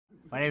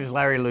My name is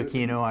Larry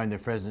Lucchino. I'm the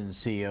president and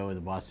CEO of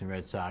the Boston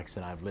Red Sox,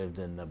 and I've lived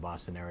in the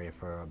Boston area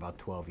for about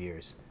 12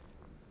 years.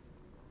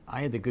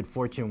 I had the good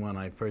fortune when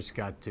I first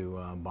got to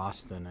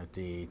Boston at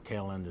the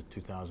tail end of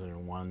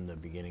 2001, the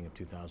beginning of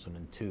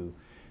 2002,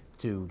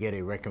 to get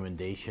a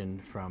recommendation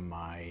from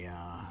my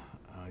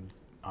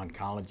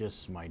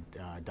oncologist, my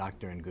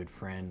doctor and good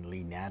friend,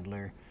 Lee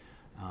Nadler,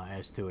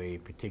 as to a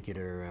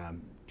particular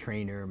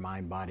trainer,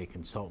 mind-body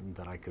consultant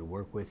that I could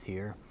work with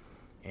here.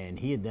 And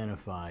he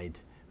identified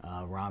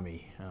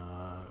Rami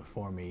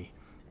for me,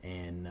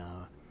 and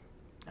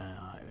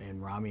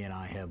Rami and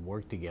I have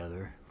worked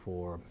together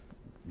for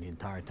the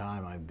entire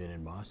time I've been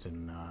in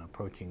Boston,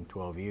 approaching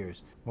 12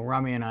 years. Well,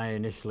 Rami and I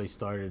initially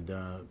started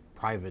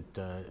private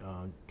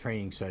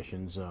training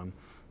sessions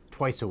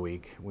twice a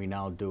week. We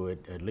now do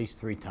it at least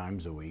 3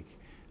 times a week,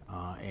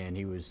 and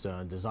he was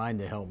designed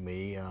to help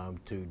me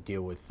to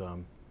deal with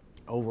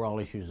overall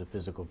issues of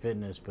physical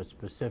fitness, but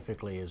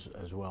specifically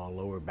as well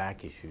lower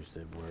back issues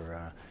that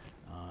were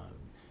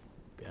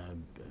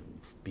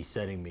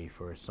besetting me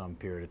for some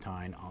period of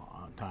time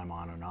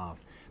on and off.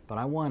 But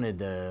I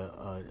wanted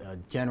a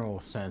general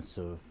sense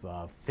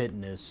of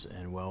fitness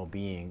and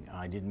well-being.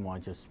 I didn't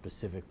want just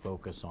specific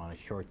focus on a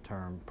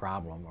short-term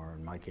problem, or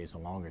in my case a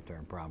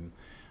longer-term problem.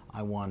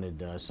 I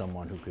wanted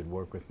someone who could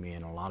work with me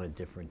in a lot of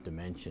different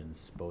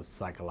dimensions, both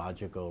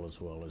psychological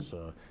as well as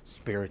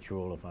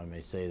spiritual, if I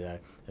may say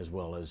that, as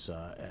well as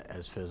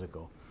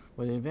physical.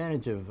 Well, the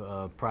advantage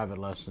of private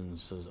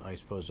lessons, I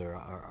suppose,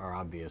 are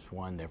obvious.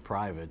 One, they're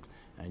private,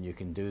 and you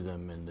can do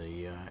them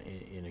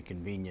in a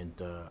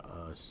convenient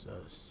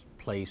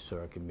place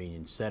or a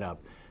convenient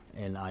setup.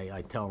 And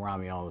I tell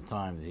Rami all the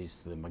time that he's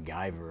the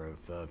MacGyver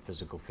of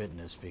physical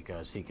fitness,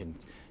 because he can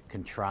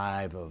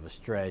contrive of a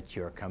stretch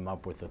or come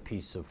up with a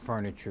piece of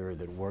furniture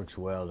that works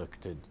well that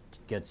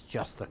gets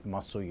just the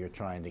muscle you're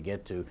trying to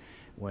get to.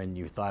 When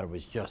you thought it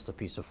was just a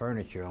piece of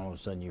furniture, all of a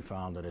sudden you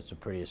found that it's a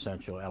pretty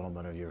essential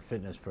element of your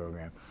fitness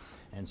program.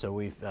 And so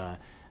you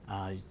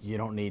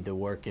don't need to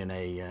work in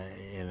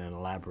an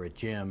elaborate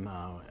gym,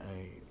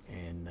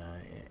 and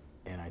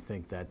I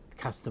think that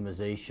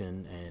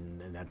customization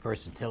and that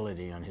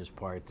versatility on his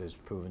part has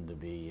proven to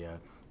be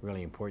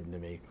really important to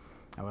me.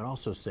 I would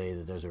also say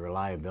that there's a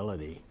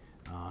reliability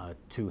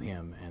to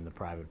him and the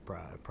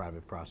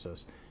private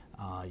process.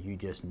 You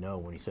just know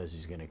when he says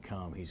he's going to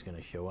come, he's going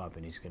to show up,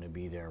 and he's going to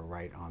be there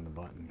right on the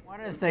button. One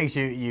of the things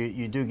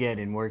you do get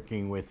in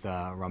working with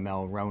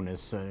Ramel Rami,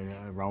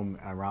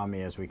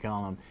 as we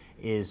call him,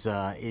 is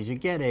you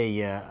get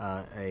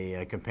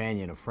a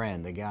companion, a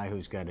friend, a guy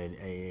who's got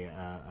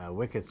a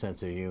wicked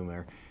sense of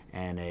humor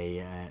and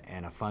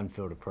a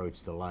fun-filled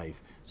approach to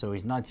life. So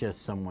he's not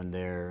just someone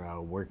there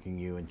working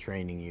you and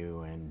training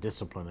you and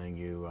disciplining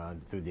you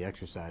through the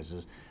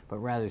exercises, but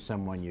rather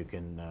someone you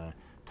can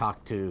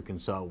talk to,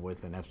 consult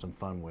with, and have some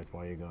fun with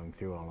while you're going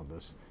through all of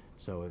this.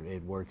 So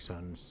it works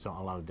on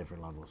a lot of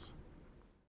different levels.